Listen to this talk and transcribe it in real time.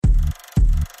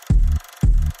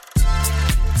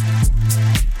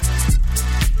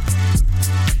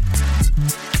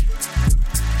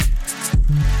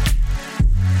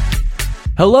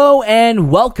Hello and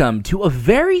welcome to a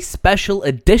very special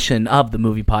edition of the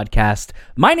Movie Podcast.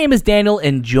 My name is Daniel,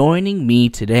 and joining me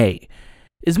today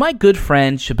is my good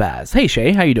friend Shabazz. Hey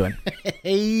Shay, how you doing?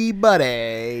 Hey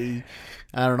buddy.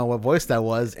 I don't know what voice that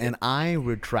was, and I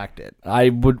retract it.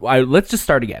 Let's just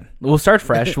start again. We'll start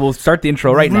fresh. We'll start the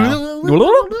intro right now.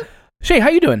 Shay, how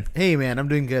you doing? Hey man, I'm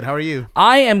doing good. How are you?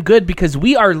 I am good because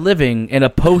we are living in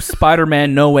a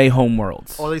post-Spider-Man No Way Home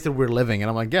world. Oh, they said we're living, and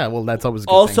I'm like, yeah, well, that's always a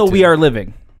good Also, thing, too. we are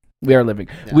living. We are living.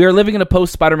 Yeah. We are living in a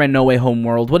post-Spider-Man No Way Home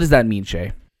world. What does that mean,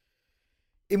 Shay?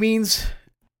 It means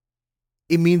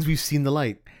we've seen the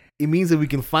light. It means that we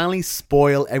can finally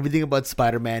spoil everything about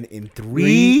Spider-Man in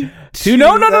 3, 2...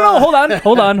 No.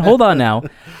 Hold on now.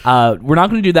 We're not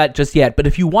going to do that just yet, but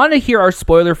if you want to hear our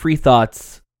spoiler-free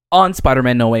thoughts on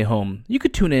Spider-Man No Way Home, you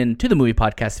could tune in to the Movie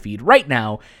Podcast feed right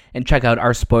now and check out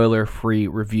our spoiler-free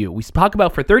review. We talk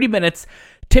about for 30 minutes,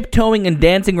 tiptoeing and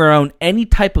dancing around any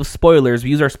type of spoilers. We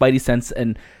use our spidey sense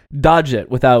and dodge it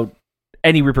without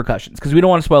any repercussions because we don't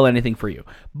want to spoil anything for you.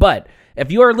 But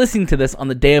if you are listening to this on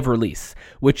the day of release,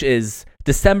 which is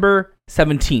December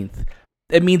 17th,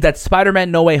 it means that Spider-Man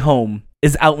No Way Home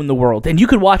is out in the world, and you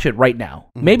could watch it right now.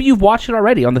 Mm-hmm. Maybe you've watched it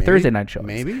already on the Thursday night shows.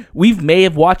 Maybe. We may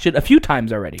have watched it a few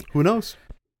times already. Who knows?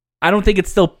 I don't think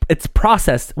it's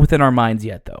processed within our minds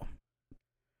yet, though.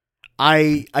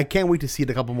 I can't wait to see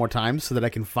it a couple more times so that I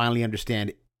can finally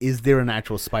understand, is there an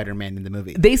actual Spider-Man in the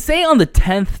movie? They say on the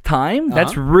 10th time,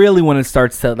 that's really when it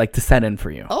starts to set in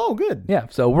for you. Oh, good. Yeah,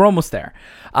 so we're almost there.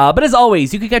 But as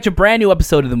always, you can catch a brand new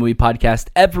episode of the Movie Podcast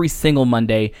every single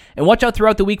Monday, and watch out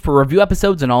throughout the week for review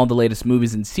episodes and all the latest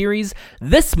movies and series.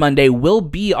 This Monday will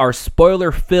be our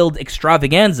spoiler-filled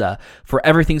extravaganza for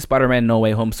everything Spider-Man No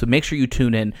Way Home, so make sure you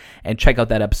tune in and check out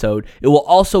that episode. It will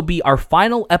also be our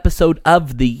final episode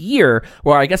of the year,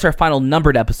 or I guess our final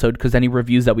numbered episode, because any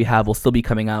reviews that we have will still be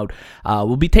coming out.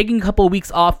 We'll be taking a couple of weeks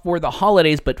off for the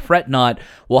holidays, but fret not,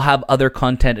 we'll have other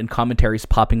content and commentaries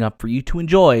popping up for you to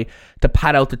enjoy to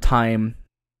pad out the time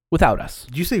without us.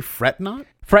 Did you say fret not?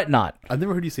 Fret not. I've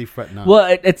never heard you say fret not.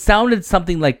 Well, it sounded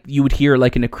something like you would hear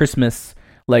like in a Christmas,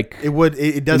 like...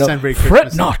 It does sound very Christmas.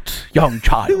 Fret not, young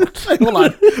child. Hold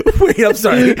on. Wait, I'm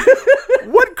sorry.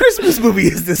 What Christmas movie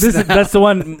is this? That's the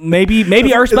one.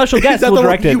 Maybe our special guest will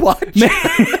direct it.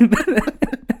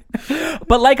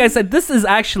 But like I said, this is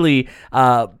actually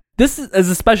this is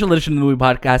a special edition of the Movie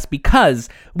Podcast because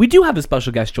we do have a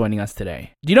special guest joining us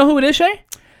today. Do you know who it is, Shay?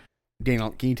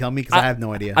 Daniel, can you tell me? Because I have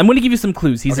no idea. I'm going to give you some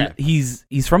clues.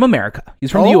 He's from America.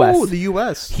 He's from the U.S. Oh, the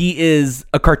U.S. He is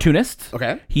a cartoonist.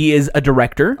 Okay. He is a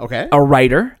director. Okay. A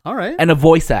writer. All right. And a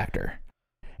voice actor.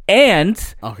 And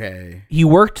he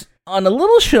worked on a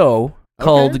little show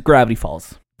called Gravity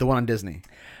Falls. The one on Disney.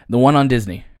 The one on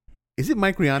Disney. Is it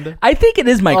Mike Rianda? I think it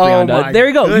is Mike Rianda. There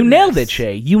you go. Goodness. You nailed it,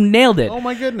 Shay. You nailed it. Oh,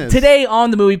 my goodness. Today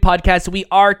on the Movie Podcast, we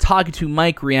are talking to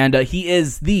Mike Rianda. He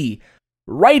is the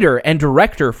writer and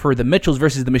director for The Mitchells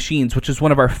vs. the Machines, which is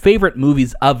one of our favorite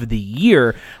movies of the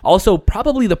year. Also,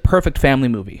 probably the perfect family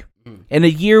movie. In a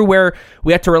year where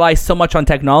we had to rely so much on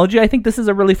technology, I think this is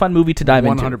a really fun movie to dive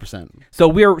into. 100%. So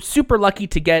we're super lucky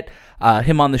to get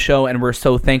him on the show, and we're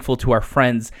so thankful to our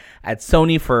friends at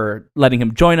Sony for letting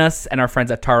him join us, and our friends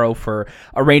at Taro for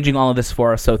arranging all of this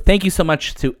for us. So thank you so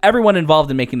much to everyone involved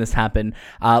in making this happen.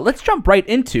 Let's jump right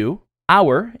into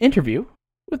our interview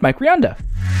with Mike Rianda.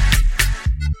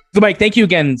 So, Mike, thank you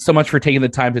again so much for taking the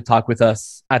time to talk with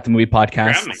us at the Movie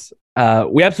Podcast.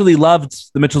 We absolutely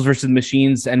loved The Mitchells vs. the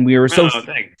Machines, and we were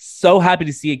so happy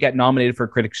to see it get nominated for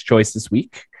Critics' Choice this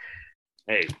week.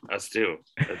 Hey, us too.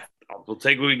 We'll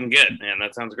take what we can get, man.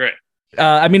 That sounds great.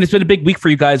 It's been a big week for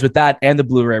you guys with that and the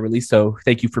Blu-ray release, so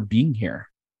thank you for being here.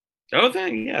 Oh,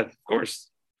 yeah, of course.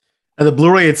 And the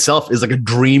Blu-ray itself is like a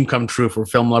dream come true for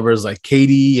film lovers like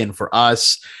Katie and for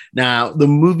us. Now, the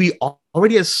movie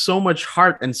already has so much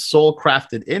heart and soul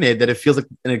crafted in it that it feels like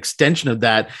an extension of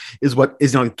that is what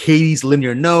is on Katie's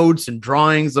linear notes and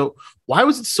drawings. So why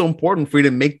was it so important for you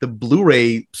to make the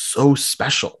Blu-ray so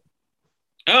special?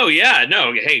 Oh, yeah.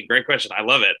 No, hey, great question. I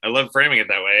love it. I love framing it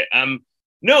that way.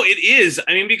 No, it is.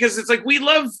 I mean, because it's like we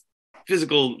love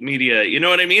physical media. You know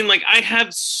what I mean? Like I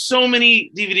have so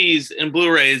many DVDs and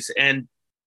Blu-rays and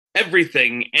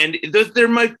everything, and they're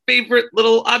my favorite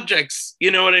little objects.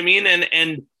 You know what I mean?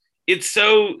 And it's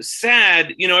so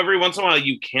sad, every once in a while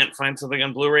you can't find something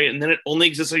on Blu-ray and then it only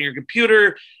exists on your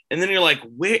computer. And then you're like,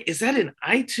 where is that in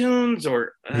iTunes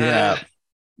or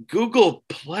Google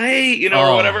Play,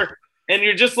 or whatever. And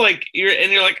you're just like,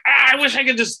 you're like, I wish I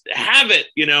could just have it,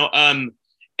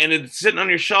 and it's sitting on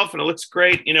your shelf and it looks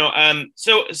great,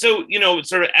 so, sort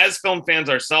of as film fans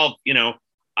ourselves,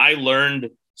 I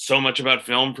learned so much about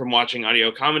film from watching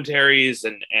audio commentaries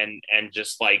and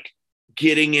just like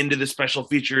getting into the special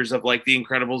features of like the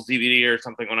Incredibles DVD or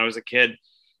something when I was a kid.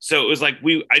 So it was like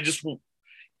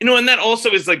and that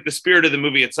also is like the spirit of the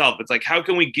movie itself. It's like, how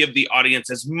can we give the audience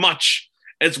as much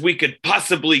as we could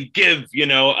possibly give,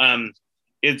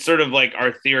 it's sort of like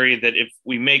our theory that if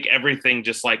we make everything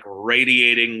just like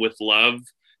radiating with love,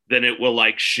 then it will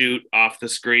like shoot off the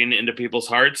screen into people's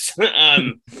hearts.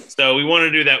 So we want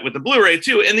to do that with the Blu-ray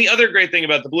too. And the other great thing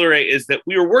about the Blu-ray is that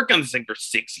we were working on this thing for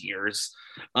 6 years,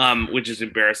 which is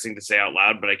embarrassing to say out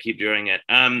loud, but I keep doing it.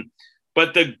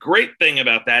 But the great thing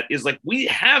about that is like we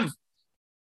have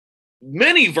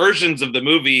many versions of the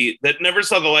movie that never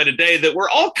saw the light of day that were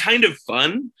all kind of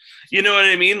fun. You know what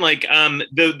I mean? Like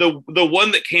the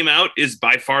one that came out is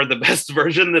by far the best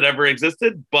version that ever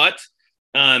existed. But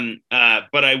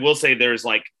I will say there's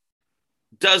like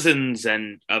dozens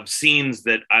of scenes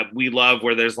that we love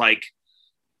where there's like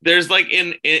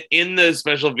in the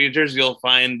special features, you'll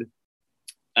find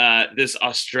this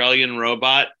Australian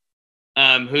robot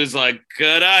who's like,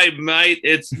 "G'day, mate,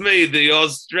 it's me, the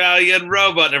Australian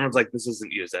robot." And everyone's like, "This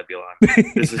isn't you, Zebulon.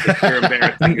 This is you're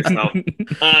embarrassing yourself."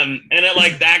 And it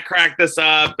like that cracked us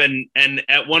up. And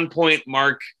at one point,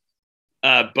 Mark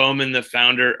Bowman, the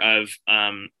founder of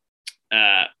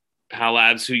PAL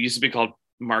Labs, who used to be called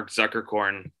Mark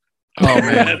Zuckercorn,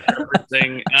 man,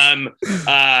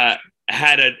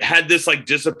 had this like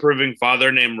disapproving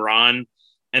father named Ron.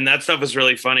 And that stuff was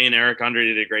really funny, and Eric Andre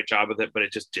did a great job with it, but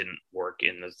it just didn't work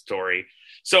in the story.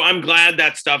 So I'm glad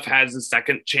that stuff has a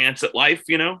second chance at life,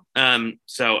 I'm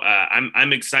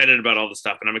excited about all the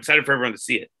stuff, and I'm excited for everyone to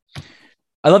see it.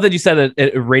 I love that you said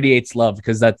it radiates love,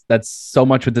 because that's so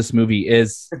much what this movie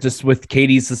is. Just with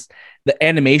Katie's, the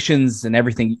animations and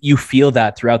everything, you feel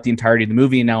that throughout the entirety of the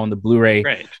movie. And now on the Blu-ray,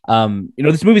 right.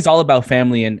 This movie is all about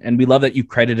family, and we love that you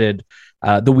credited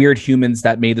the weird humans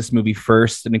that made this movie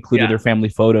first and included their family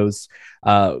photos.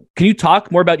 Can you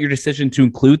talk more about your decision to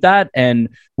include that? And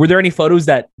were there any photos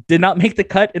that did not make the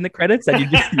cut in the credits that you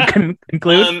couldn't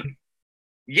include?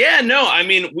 Yeah, no, I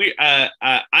mean,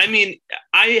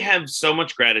 I have so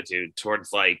much gratitude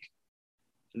towards like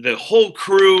the whole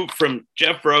crew, from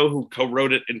Jeff Rowe, who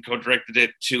co-wrote it and co-directed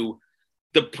it, to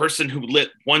the person who lit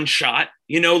one shot.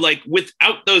 Like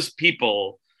without those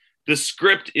people, the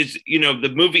script is,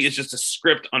 the movie is just a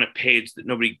script on a page that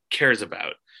nobody cares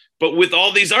about. But with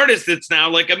all these artists, it's now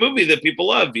like a movie that people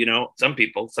love. Some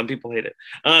people hate it.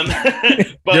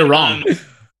 But you're wrong.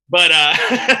 But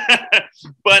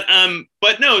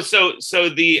no. So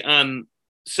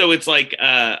it's like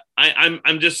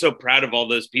I'm just so proud of all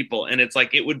those people, and it's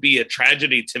like it would be a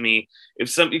tragedy to me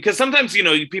because sometimes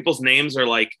people's names are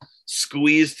like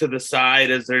squeezed to the side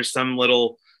as there's some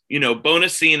little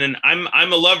bonus scene, and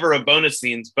I'm a lover of bonus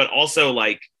scenes, but also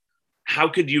like how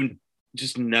could you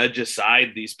just nudge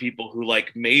aside these people who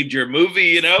like made your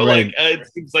movie? Right.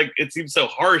 Like it seems so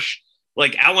harsh.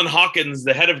 Like Alan Hawkins,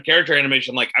 the head of character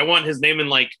animation, like I want his name in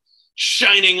like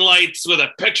shining lights with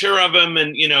a picture of him,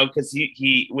 and because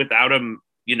he without him,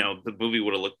 the movie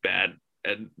would have looked bad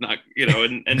and not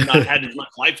and not had as much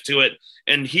life to it.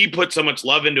 And he put so much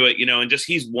love into it, and just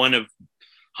he's one of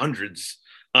hundreds.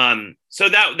 So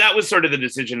that was sort of the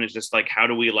decision, is just like, how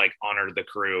do we like honor the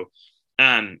crew?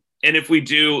 And if we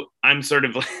do, I'm sort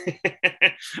of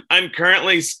I'm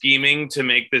currently scheming to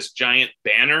make this giant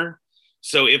banner.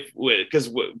 So because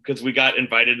we got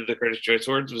invited to the Critics' Choice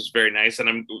Awards, was very nice,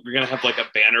 and we're gonna have like a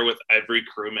banner with every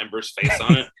crew member's face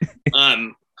on it,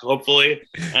 hopefully,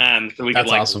 so we can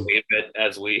like awesome. wave it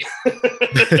as we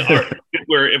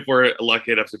if we're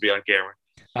lucky enough to be on camera.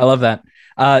 I love that.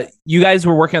 You guys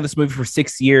were working on this movie for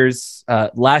 6 years.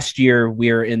 Last year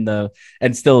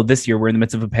and still this year, we're in the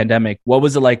midst of a pandemic. What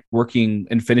was it like working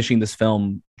and finishing this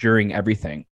film during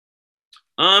everything?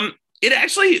 It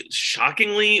actually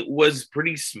shockingly was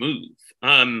pretty smooth.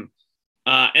 And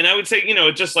I would say,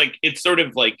 it just like, it's sort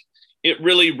of like, it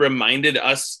really reminded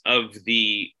us of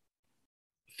the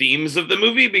themes of the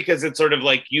movie, because it's sort of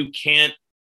like, you can't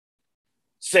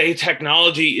say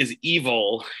technology is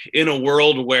evil in a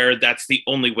world where that's the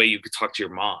only way you could talk to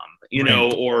your mom,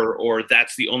 Right. or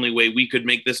that's the only way we could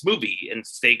make this movie and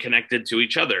stay connected to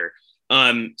each other.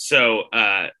 So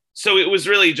it was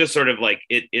really just sort of like,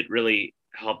 it really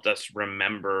helped us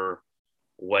remember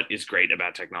what is great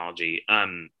about technology.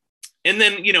 And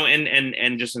then,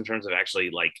 and just in terms of actually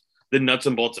like the nuts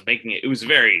and bolts of making it, it was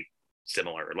very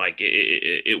similar. Like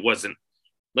it wasn't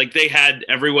like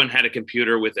everyone had a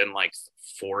computer within like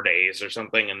 4 days or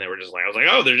something. And they were just like, I was like,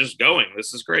 oh, they're just going,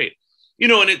 this is great.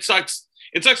 And it sucks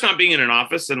not being in an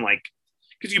office and like,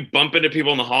 because you bump into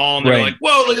people in the hall and they're Right. like,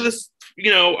 whoa, look at this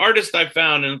artist I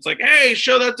found, and it's like, hey,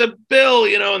 show that to Bill,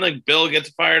 and like Bill gets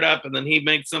fired up, and then he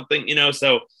makes something,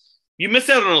 so you miss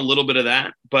out on a little bit of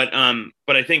that, but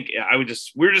I think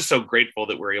we're just so grateful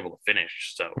that we're able to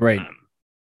finish. So right.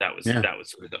 That was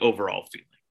sort of the overall feeling.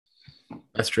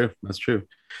 That's true.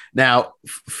 Now,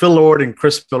 Phil Lord and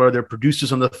Chris Miller, they're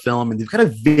producers on the film, and they've got a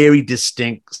very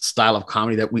distinct style of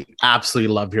comedy that we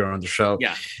absolutely love here on the show.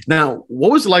 Yeah. Now,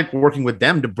 what was it like working with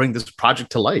them to bring this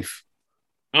project to life?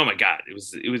 Oh my God. It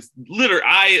was literally,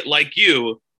 I, like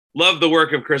you, love the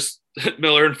work of Chris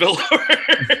Miller and Phil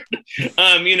Lord.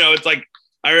 It's like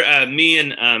me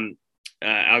and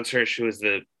Alex Hirsch, who is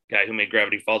the guy who made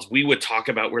Gravity Falls, we would talk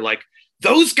about, we're like,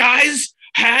 those guys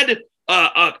had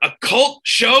a cult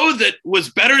show that was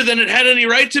better than it had any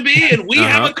right to be, and we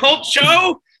have a cult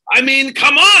show. I mean,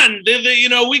 come on,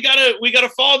 we gotta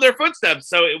follow their footsteps.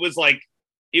 So it was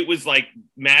like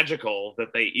magical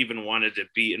that they even wanted to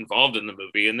be involved in the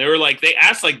movie, and they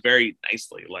asked like very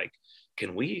nicely, like,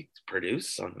 can we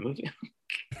produce on the movie?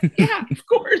 Yeah, of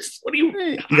course. What do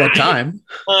you got time?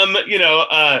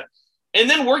 And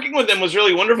then working with them was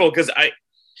really wonderful because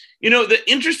the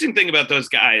interesting thing about those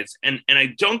guys, and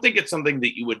I don't think it's something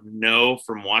that you would know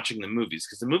from watching the movies,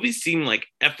 because the movies seem like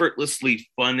effortlessly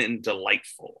fun and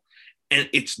delightful, and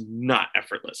it's not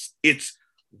effortless. It's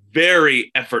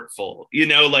very effortful.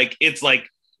 It's like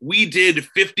we did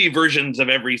 50 versions of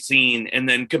every scene and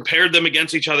then compared them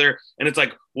against each other. And it's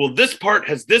like, well, this part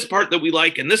has this part that we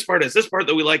like, and this part has this part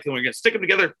that we like, and we're going to stick them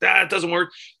together. That doesn't work.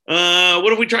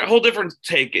 What if we try a whole different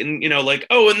take? And, and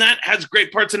that has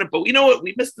great parts in it, but you know what?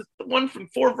 We missed the one from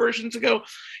 4 versions ago,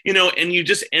 and you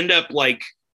just end up like,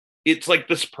 it's like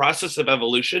this process of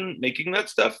evolution, making that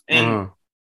stuff. And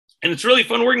it's really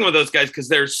fun working with those guys because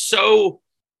they're so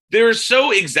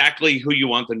exactly who you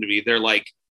want them to be. They're like,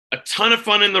 a ton of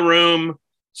fun in the room,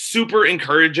 super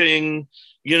encouraging,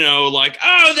 like,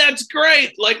 oh, that's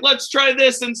great. Like, let's try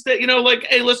this instead, like,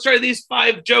 hey, let's try these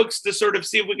 5 jokes to sort of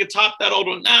see if we could top that old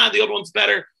one. The old one's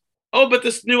better. Oh, but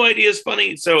this new idea is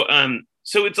funny. So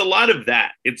it's a lot of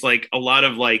that. It's like a lot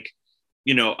of like,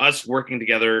 us working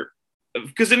together,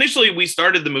 because initially we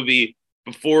started the movie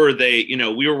before they,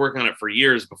 we were working on it for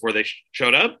years before they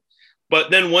showed up.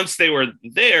 But then once they were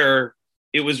there,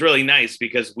 it was really nice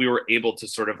because we were able to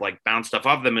sort of like bounce stuff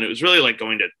off them. And it was really like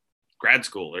going to grad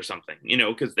school or something,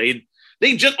 because they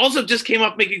just came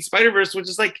off making Spider-Verse, which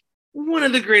is like one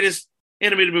of the greatest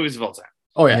animated movies of all time.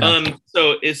 Oh yeah.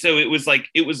 So it was like,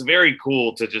 it was very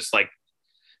cool to just like,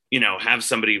 have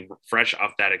somebody fresh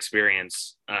off that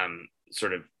experience,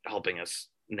 sort of helping us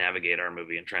navigate our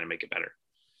movie and trying to make it better.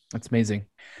 That's amazing.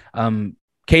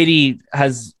 Katie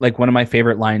has like one of my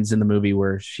favorite lines in the movie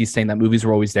where she's saying that movies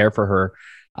were always there for her.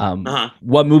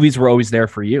 What movies were always there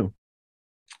for you?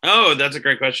 Oh, that's a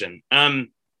great question. The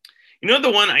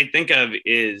one I think of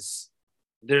is,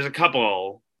 there's a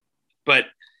couple, but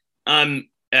the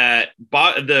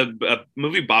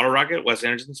movie Bottle Rocket, Wes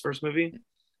Anderson's first movie,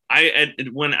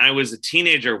 when I was a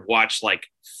teenager, watched like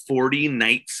 40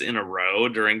 nights in a row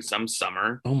during some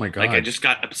summer. Oh my God. Like I just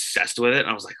got obsessed with it. And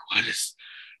I was like, what is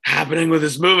happening with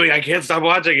this movie? I can't stop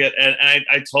watching it. And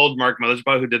I told Mark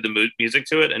Mothersbaugh, who did the music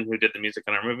to it and who did the music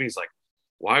on our movie, he's like,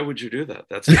 why would you do that?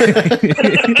 That's and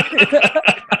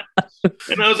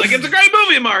I was like, it's a great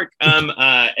movie, Mark.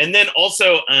 And then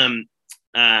also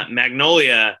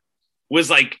Magnolia was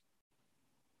like,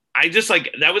 I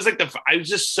was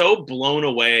just so blown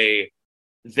away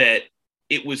that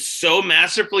it was so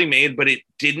masterfully made, but it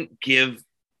didn't give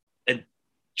a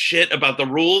shit about the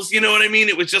rules. You know what I mean?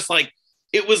 It was just like,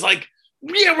 yeah,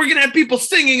 we're going to have people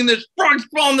singing and there's frogs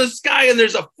falling in the sky and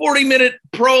there's a 40-minute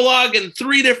prologue and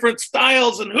 3 different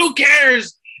styles and who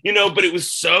cares, but it was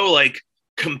so like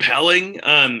compelling.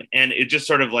 And it just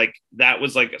sort of like, that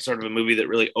was like sort of a movie that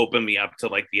really opened me up to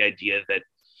like the idea that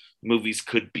movies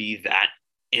could be that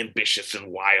ambitious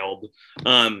and wild.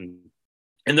 And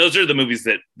those are all the movies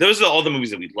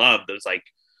that we love. Those like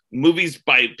movies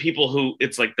by people who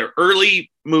it's like their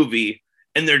early movie,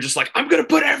 and they're just like, I'm going to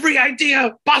put every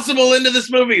idea possible into this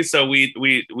movie. So we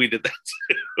did that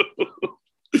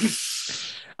too.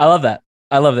 I love that.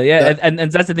 Yeah. And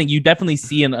that's the thing. You definitely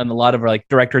see in a lot of like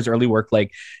directors' early work,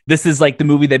 like this is like the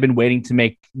movie they've been waiting to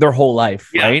make their whole life.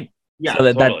 Yeah. Right. Yeah.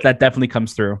 So that definitely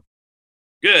comes through.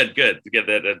 Good to get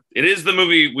that. It is the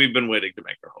movie we've been waiting to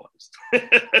make our whole lives.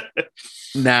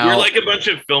 Now we're like a bunch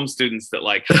of film students that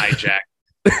like hijack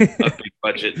a big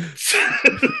budget.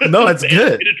 No, it's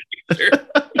good.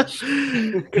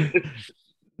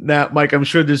 Now, Mike, I'm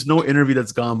sure there's no interview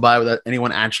that's gone by without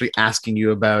anyone actually asking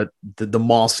you about the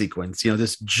mall sequence.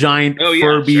 This giant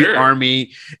Furby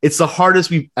army. It's the hardest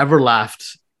we've ever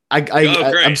laughed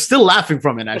I'm still laughing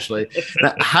from it actually.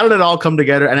 Now, how did it all come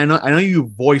together? And I know you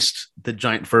voiced the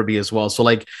giant Furby as well. So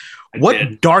like,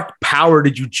 what dark power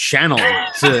did you channel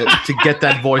to get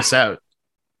that voice out?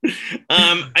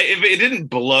 If it didn't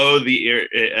blow the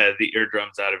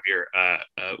eardrums out of your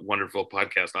wonderful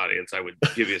podcast audience, I would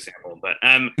give you a sample. But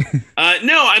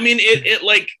no, I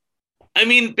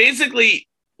mean basically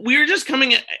we were just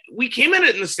we came at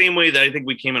it in the same way that I think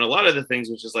we came at a lot of the things,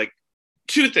 which is like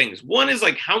two things. One is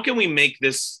like, how can we make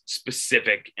this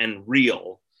specific and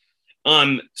real?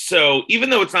 So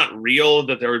even though it's not real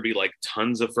that there would be like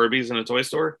tons of Furbies in a toy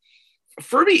store,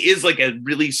 Furby is like a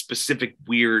really specific,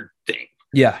 weird thing.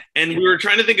 Yeah. And we were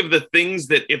trying to think of the things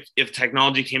that if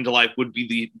technology came to life would be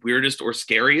the weirdest or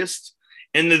scariest.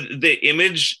 And the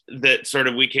image that sort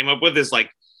of we came up with is like,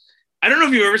 I don't know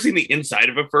if you've ever seen the inside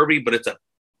of a Furby, but it's a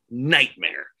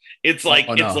nightmare. It's like,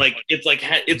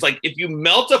 it's like if you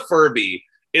melt a Furby,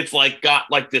 it's like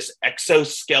got like this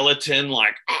exoskeleton,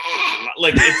 like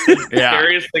it's the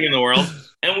scariest thing in the world.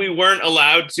 And we weren't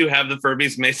allowed to have the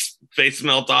Furby's face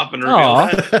melt off and reveal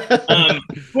that.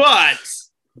 But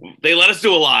they let us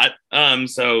do a lot.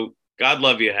 So God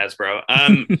love you,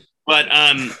 Hasbro.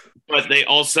 But they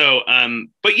also,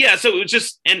 but yeah, so it was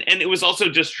just, and it was also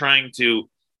just trying to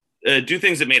do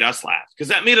things that made us laugh, because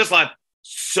that made us laugh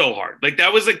so hard. Like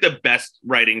that was like the best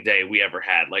writing day we ever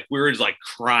had. Like we were just like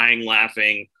crying,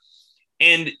 laughing.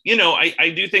 And, you know,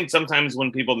 I do think sometimes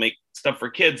when people make stuff for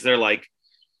kids, they're like,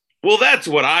 well, that's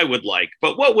what I would like,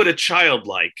 but what would a child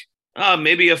like?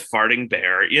 Maybe a farting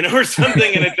bear, you know, or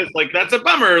something. And it's just like, that's a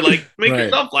bummer. Like make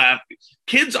yourself laugh.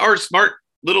 Kids are smart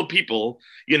little people,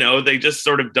 you know, they just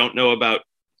sort of don't know about,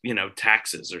 you know,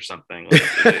 taxes or something.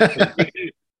 Like,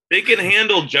 they can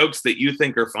handle jokes that you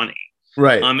think are funny.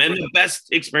 Right. And the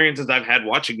best experiences I've had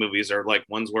watching movies are like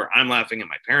ones where I'm laughing and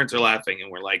my parents are laughing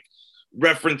and we're like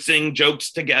referencing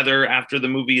jokes together after the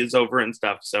movie is over and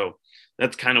stuff. So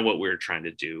that's kind of what we were trying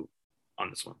to do on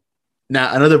this one.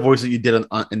 Now, another voice that you did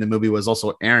in the movie was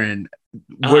also Aaron.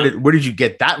 Where did you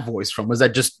get that voice from? Was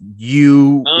that just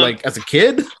you, like as a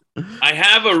kid?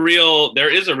 There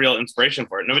is a real inspiration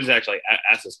for it. Nobody's actually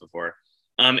asked this before.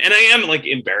 And I am like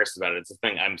embarrassed about it. It's the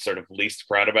thing I'm sort of least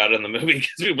proud about in the movie, because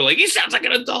people are like, he sounds like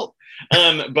an adult.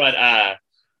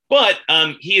 But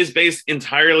he is based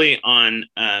entirely on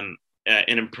an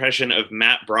impression of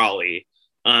Matt Brawley,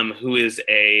 who is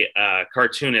a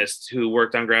cartoonist who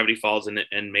worked on Gravity Falls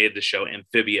and made the show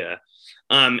Amphibia.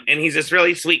 And he's this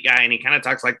really sweet guy, and he kind of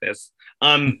talks like this.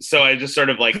 So I just sort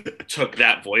of like took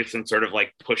that voice and sort of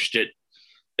like pushed it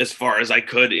as far as I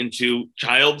could into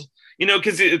child, you know,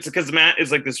 because Matt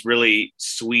is like this really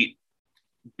sweet,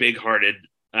 big-hearted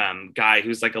guy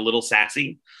who's like a little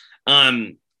sassy.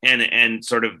 And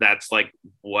sort of that's like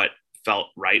what felt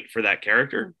right for that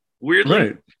character,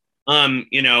 weirdly. Right.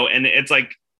 You know, and it's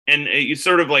like, and you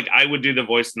sort of like, I would do the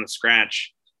voice in the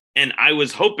scratch, and I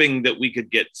was hoping that we could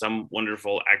get some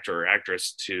wonderful actor or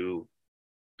actress to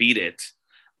beat it.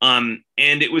 And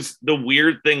it was, the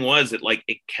weird thing was it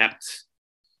kept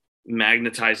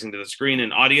magnetizing to the screen,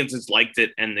 and audiences liked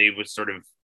it, and they was sort of,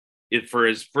 for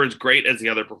as great as the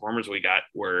other performers we got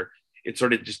were, it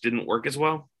sort of just didn't work as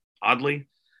well, oddly.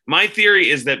 My theory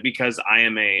is that because I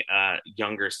am a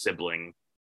younger sibling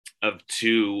of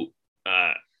two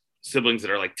siblings that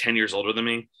are like 10 years older than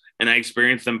me, and I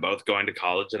experienced them both going to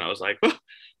college, and I was like,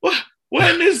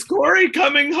 when is Corey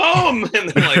coming home? And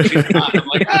they're like, she's not. I'm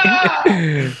like,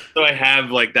 ah! So I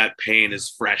have like that pain is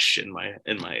fresh in my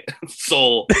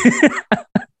soul.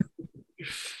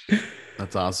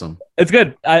 That's awesome. It's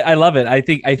good. I love it. I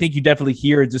think you definitely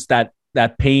hear just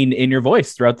that pain in your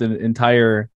voice throughout the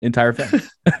entire film.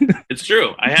 It's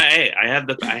true. I have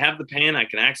the pain. I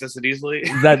can access it easily.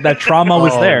 That trauma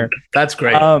was there. That's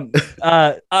great.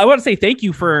 I want to say thank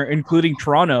you for including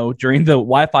Toronto during the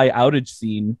Wi-Fi outage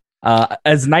scene.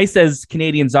 As nice as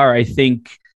Canadians are, I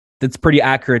think that's pretty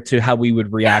accurate to how we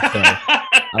would react there.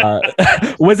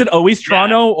 Was it always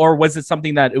Toronto, or was it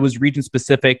something that it was region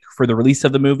specific for the release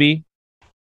of the movie?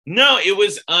 No, it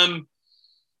was,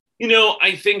 you know,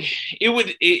 I think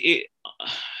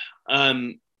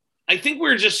I think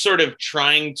we're just sort of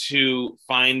trying to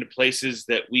find places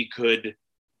that we could,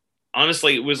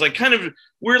 honestly, it was like kind of,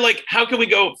 we're like, how can we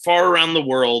go far around the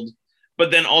world?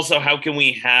 But then also, how can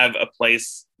we have a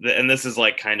place that, and this is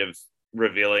like kind of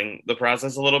revealing the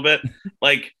process a little bit.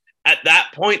 Like at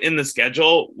that point in the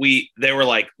schedule, they were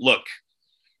like, look,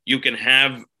 you can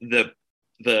have the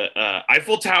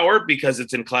Eiffel Tower because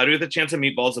it's in Cloudy with a Chance of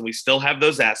Meatballs, and we still have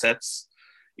those assets.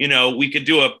 You know, we could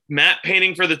do a matte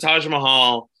painting for the Taj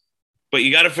Mahal, but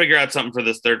you got to figure out something for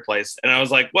this third place. And I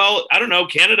was like, well, I don't know.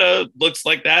 Canada looks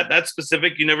like that. That's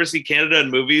specific. You never see Canada in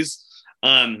movies.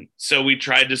 So we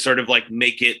tried to sort of like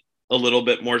make it a little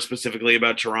bit more specifically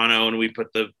about Toronto, and we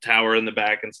put the tower in the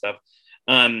back and stuff.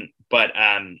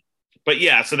 But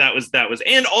yeah, so that was,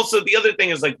 and also the other thing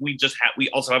is like, we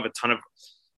also have a ton of,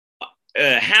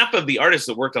 half of the artists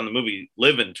that worked on the movie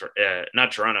live in,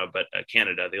 not Toronto, but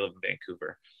Canada. They live in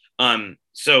Vancouver.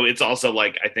 So it's also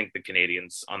like, I think the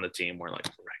Canadians on the team were like,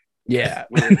 right. Yeah.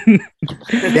 Thank you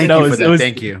for that.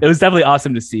 Thank you. It was definitely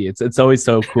awesome to see. It's always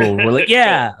so cool. We're like,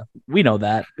 yeah, we know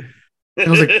that. It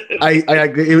was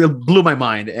like it blew my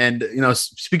mind. And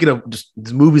speaking of just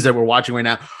the movies that we're watching right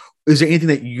now, is there anything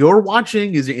that you're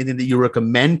watching? Is there anything that you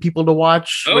recommend people to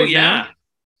watch? Oh yeah,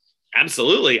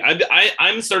 absolutely.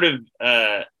 I'm sort of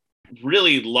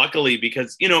really luckily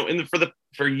because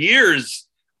for years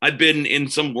I've been in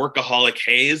some workaholic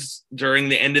haze during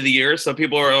the end of the year. So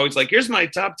people are always like, here's my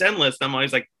top 10 list. I'm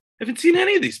always like, I haven't seen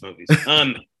any of these movies.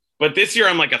 But this year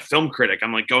I'm like a film critic.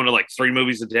 I'm like going to like 3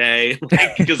 movies a day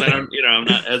because I'm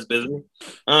not as busy.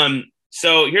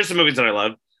 So here's some movies that I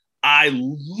love. I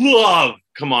love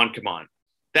Come On.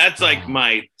 That's like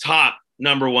my top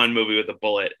number 1 movie with a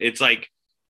bullet. It's like,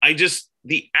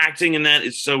 the acting in that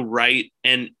is so right.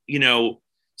 And,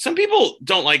 some people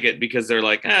don't like it because they're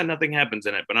like, nothing happens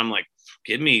in it. But I'm like,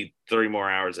 give me 3 more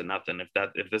hours of nothing.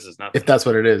 If this is nothing, if that's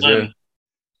what it is. Yeah.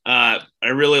 I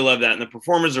really love that. And the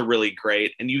performers are really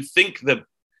great. And you think the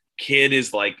kid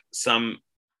is like some,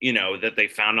 that they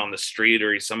found on the street,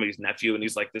 or he's somebody's nephew. And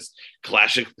he's like this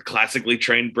classically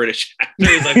trained British actor.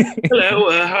 He's like,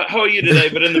 hello, how are you today?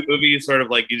 But in the movie, it's sort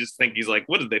of like, you just think he's like,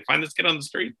 what, did they find this kid on the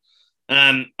street?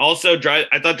 Also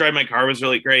I thought Drive My Car was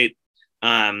really great.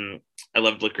 I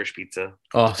loved Licorice Pizza.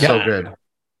 Oh, so good.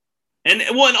 And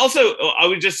also I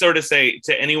would just sort of say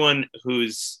to anyone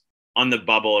who's on the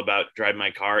bubble about Drive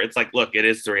My Car, it's like, look, it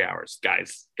is 3 hours,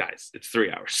 guys, it's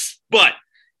 3 hours, but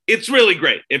it's really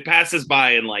great. It passes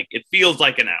by and like, it feels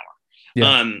like an hour.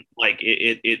 Yeah. Like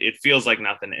it feels like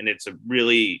nothing. And it's a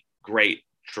really great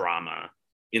drama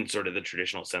in sort of the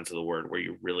traditional sense of the word, where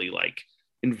you really like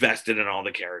invested in all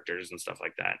the characters and stuff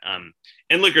like that.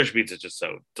 And Licorice Pizza is just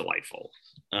so delightful.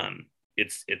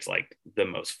 It's like the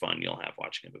most fun you'll have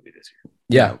watching a movie this year.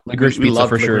 Yeah, Licorice Pizza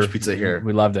for sure. Licorice Pizza here.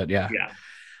 We loved it. Yeah.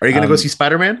 Are you gonna go see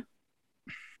Spider-Man?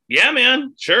 Yeah,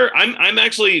 man. Sure. I'm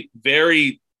actually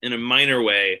very, in a minor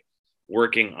way,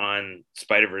 working on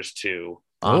Spider-Verse 2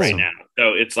 right now.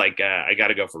 So it's like I got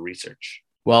to go for research.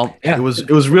 Well, yeah. It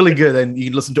was really good, and you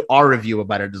can listen to our review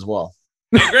about it as well.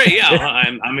 Oh, great. Yeah,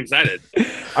 I'm excited.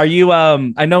 Are you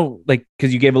I know, like,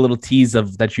 because you gave a little tease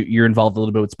of that you're involved a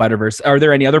little bit with Spider-Verse. Are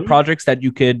there any other projects that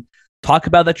you could talk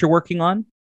about that you're working on?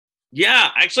 Yeah,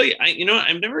 actually,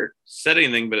 I've never said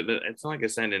anything, but it's not like I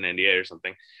signed an NDA or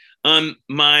something.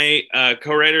 My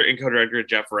co-writer and co-director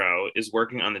Jeff Rowe is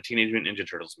working on the Teenage Mutant Ninja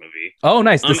Turtles movie. Oh,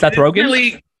 nice. The Seth Rogen?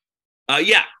 Really,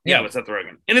 yeah, with Seth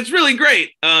Rogen, and it's really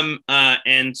great.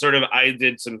 And sort of I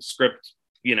did some script,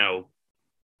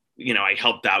 I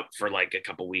helped out for like a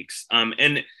couple weeks.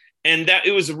 And that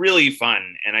it was really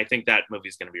fun. And I think that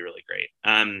movie's going to be really great.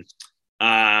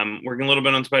 Working a little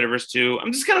bit on Spider-Verse 2.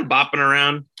 I'm just kind of bopping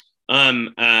around.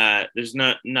 There's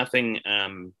nothing.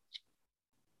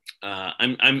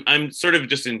 I'm sort of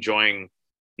just enjoying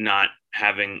not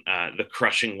having the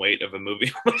crushing weight of a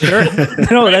movie. Sure.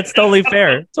 No, that's totally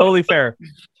fair. Totally fair.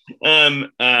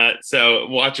 So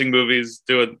watching movies,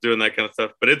 doing that kind of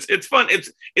stuff, but it's fun.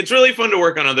 It's really fun to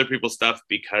work on other people's stuff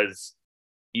because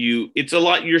you're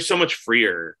so much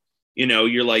freer.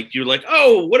 You're like,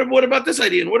 oh, what about this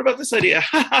idea? And what about this idea?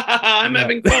 I'm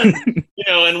having fun.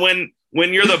 And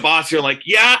when you're the boss, you're like,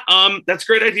 yeah, that's a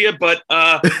great idea, but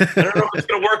I don't know if it's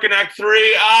gonna work in Act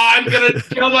 3. I'm gonna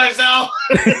kill myself.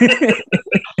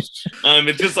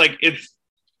 It's just like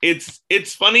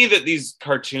it's funny that these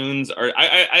cartoons are.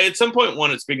 I at some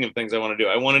point speaking of things I want to do,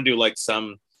 I want to do like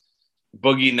some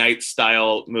Boogie Nights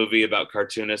style movie about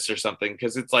cartoonists or something,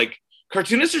 because it's like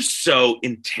cartoonists are so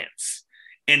intense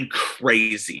and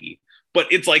crazy. But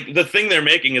it's like the thing they're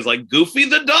making is like Goofy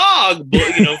the dog,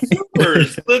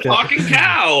 Floopers the talking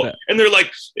cow. And they're like,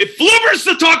 if Floopers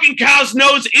the talking cow's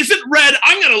nose isn't red,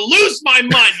 I'm going to lose my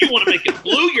mind. You want to make it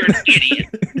blue? You're an idiot.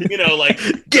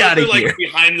 Get out of here. Like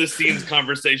behind the scenes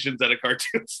conversations at a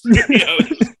cartoon studio.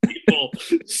 Just people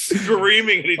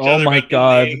screaming at each other. Oh my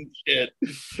God. Shit.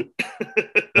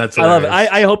 That's I love it.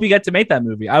 I hope you get to make that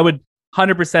movie. I would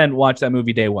 100% watch that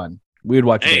movie day one. We would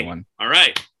watch it day one. All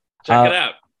right. Check it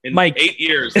out. in Mike. 8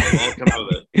 years, we'll all come out of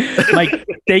it. Mike,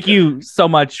 thank you so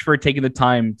much for taking the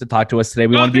time to talk to us today.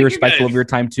 We want to be thank you, respectful guys. of your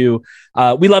time too.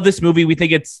 We love this movie. We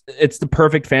think it's the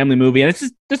perfect family movie, and it's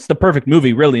just the perfect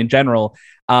movie, really, in general.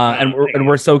 And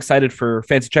we're so excited for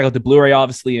fans to check out the Blu-ray,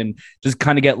 obviously, and just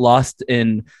kind of get lost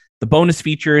in the bonus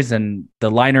features and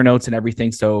the liner notes and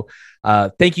everything. So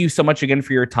thank you so much again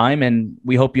for your time, and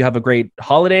we hope you have a great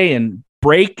holiday and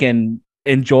break and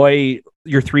enjoy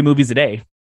your 3 movies a day.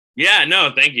 Yeah,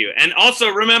 no, thank you. And also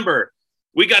remember,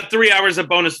 we got 3 hours of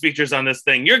bonus features on this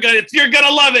thing. You're gonna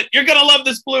love it. You're gonna love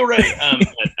this Blu-ray.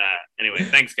 Anyway,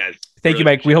 thanks, guys. Thank you,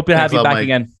 Mike. We hope to have Thanks you a lot, back Mike.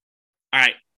 again. All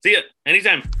right, see you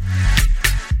anytime.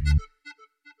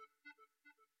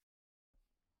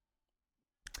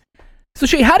 So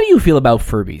Shay, how do you feel about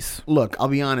Furbies? Look, I'll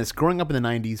be honest. Growing up in the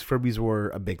 90s, Furbies were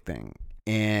a big thing.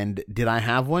 And did I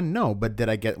have one? No. But did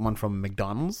I get one from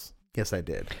McDonald's? Yes, I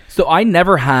did. So I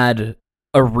never had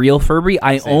a real Furby.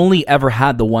 I Same. only ever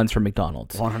had the ones from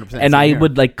McDonald's. 100%. And same I here.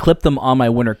 would like clip them on my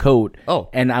winter coat, Oh,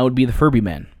 and I would be the Furby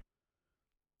man.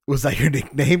 was that your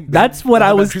nickname? That's what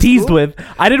I was Elementary teased school? with.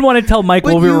 I didn't want to tell Mike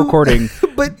But while we were you- recording.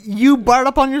 But you brought it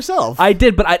up on yourself. I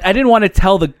did, but I didn't want to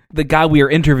tell the guy we were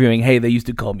interviewing, hey, they used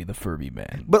to call me the Furby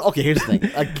man. But okay, here's the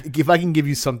thing. Like, if I can give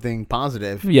you something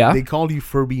positive, Yeah. they called you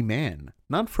Furby Man,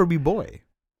 not Furby Boy.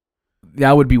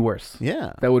 That would be worse.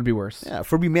 Yeah. That would be worse. Yeah,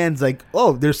 Furby Man's like,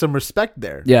 oh, there's some respect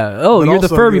there. Yeah. Oh, But you're the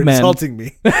also Furby you're man. insulting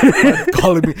me.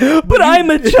 Calling me. But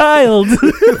I'm a child.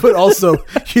 But also,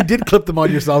 you did clip them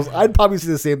on yourselves. I'd probably say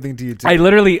the same thing to you, too. I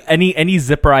literally, any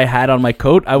zipper I had on my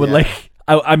coat, I would Yeah.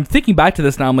 I'm thinking back to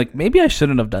this now. I'm like, maybe I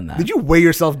shouldn't have done that. Did you weigh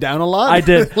yourself down a lot? I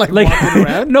did. like walking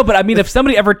around? No, but I mean, if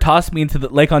somebody ever tossed me into the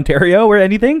Lake Ontario or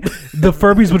anything, the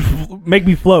Furbies would make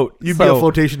me float. You'd be a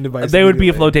flotation device. They would be a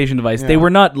immediately. flotation device. They Yeah. were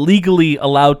not legally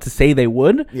allowed to say they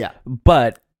would, Yeah.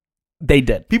 but they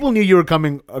did. People knew you were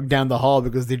coming down the hall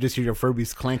because they just hear your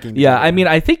Furbies clanking. Yeah, I mean,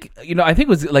 I think it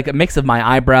was like a mix of my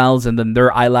eyebrows and then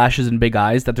their eyelashes and big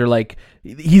eyes that they're like,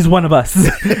 he's one of us.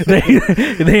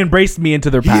 they embraced me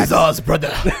into their pack. He's us,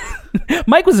 brother.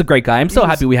 Mike was a great guy. I'm so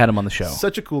happy we had him on the show.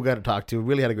 Such a cool guy to talk to.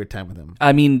 Really had a great time with him.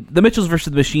 I mean, The Mitchells versus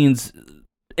the Machines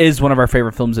is one of our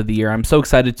favorite films of the year. I'm so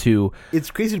excited to. It's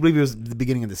crazy to believe it was the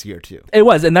beginning of this year, too. It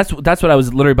was, and that's what I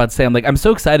was literally about to say. I'm like, I'm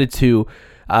so excited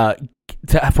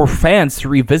for fans to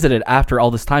revisit it after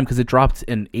all this time because it dropped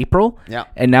in April. Yeah.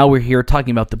 And now we're here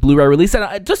talking about the Blu-ray release.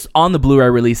 And just on the Blu-ray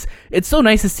release, it's so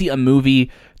nice to see a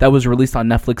movie that was released on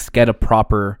Netflix get a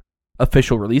proper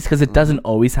official release because it doesn't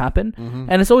always happen.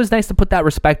 And it's always nice to put that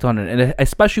respect on it. And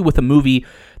especially with a movie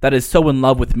that is so in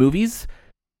love with movies,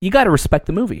 you got to respect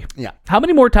the movie. Yeah. How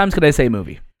many more times could I say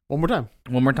movie? One more time.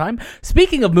 One more time.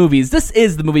 Speaking of movies, this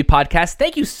is the Movie Podcast.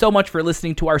 Thank you so much for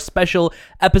listening to our special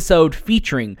episode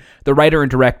featuring the writer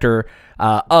and director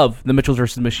of The Mitchells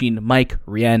vs. the Machine, Mike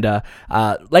Rianda.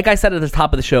 Like I said at the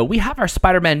top of the show, we have our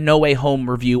Spider-Man No Way Home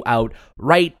review out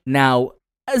right now,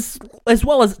 as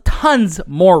well as tons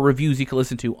more reviews you can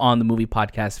listen to on the Movie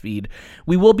Podcast feed.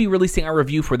 We will be releasing our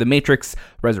review for The Matrix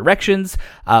Resurrections.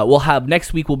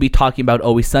 Next week, we'll be talking about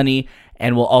Always Sunny,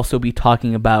 and we'll also be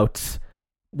talking about...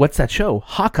 What's that show?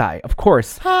 Hawkeye, of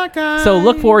course. Hawkeye. So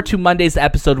look forward to Monday's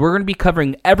episode. We're going to be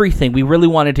covering everything. We really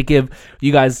wanted to give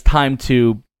you guys time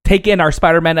to take in our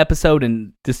Spider-Man episode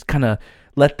and just kind of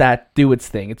let that do its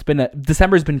thing.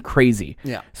 December's been crazy.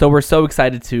 Yeah. So we're so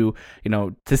excited to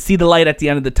see the light at the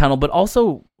end of the tunnel, but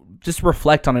also just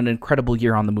reflect on an incredible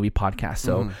year on the Movie Podcast.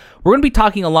 So we're going to be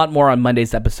talking a lot more on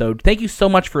Monday's episode. Thank you so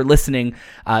much for listening.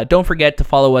 Don't forget to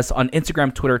follow us on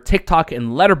Instagram, Twitter, TikTok,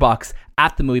 and Letterboxd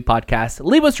at the Movie Podcast.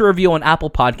 Leave us a review on Apple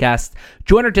Podcasts.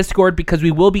 Join our Discord because we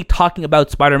will be talking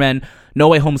about Spider-Man No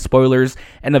Way Home spoilers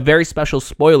and a very special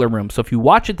spoiler room. So if you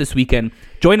watch it this weekend,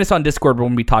 join us on Discord when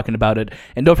we'll be talking about it.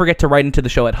 And don't forget to write into the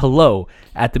show at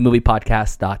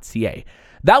hello@themoviepodcast.ca.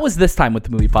 That was This Time with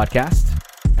the Movie Podcast,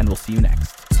 and we'll see you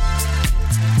next.